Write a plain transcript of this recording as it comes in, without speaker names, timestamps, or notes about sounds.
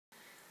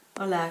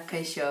Hola,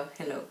 Kaixo,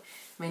 hello.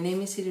 My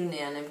name is Irune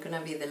and I'm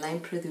gonna be the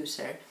line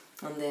producer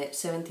on the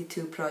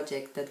 72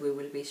 project that we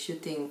will be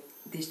shooting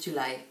this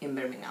July in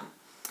Birmingham.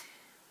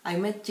 I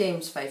met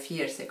James 5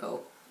 years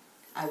ago.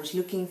 I was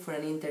looking for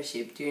an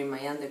internship during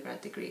my undergrad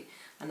degree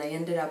and I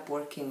ended up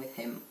working with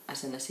him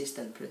as an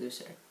assistant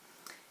producer.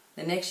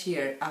 The next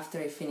year, after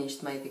I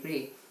finished my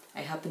degree,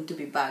 I happened to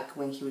be back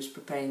when he was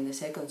preparing the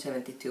second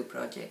 72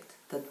 project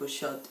that was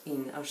shot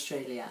in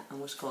Australia and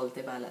was called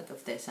The Ballad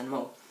of Des and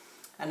Mo.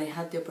 And I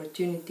had the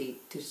opportunity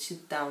to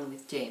sit down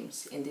with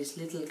James in this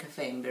little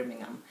cafe in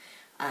Birmingham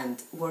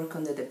and work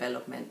on the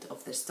development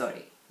of the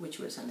story, which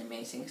was an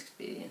amazing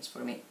experience for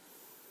me.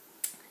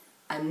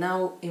 I'm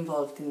now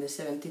involved in the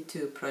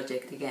 72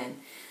 project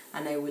again,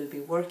 and I will be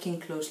working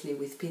closely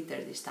with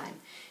Peter this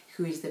time,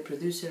 who is the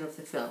producer of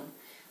the film,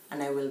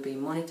 and I will be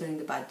monitoring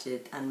the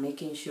budget and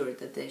making sure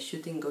that the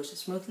shooting goes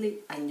smoothly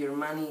and your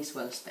money is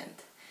well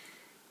spent.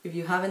 If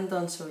you haven't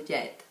done so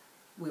yet,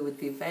 we would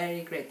be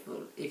very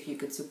grateful if you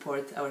could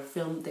support our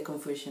film The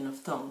Confusion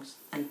of Tongues,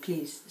 and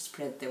please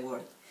spread the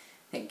word.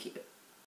 Thank you.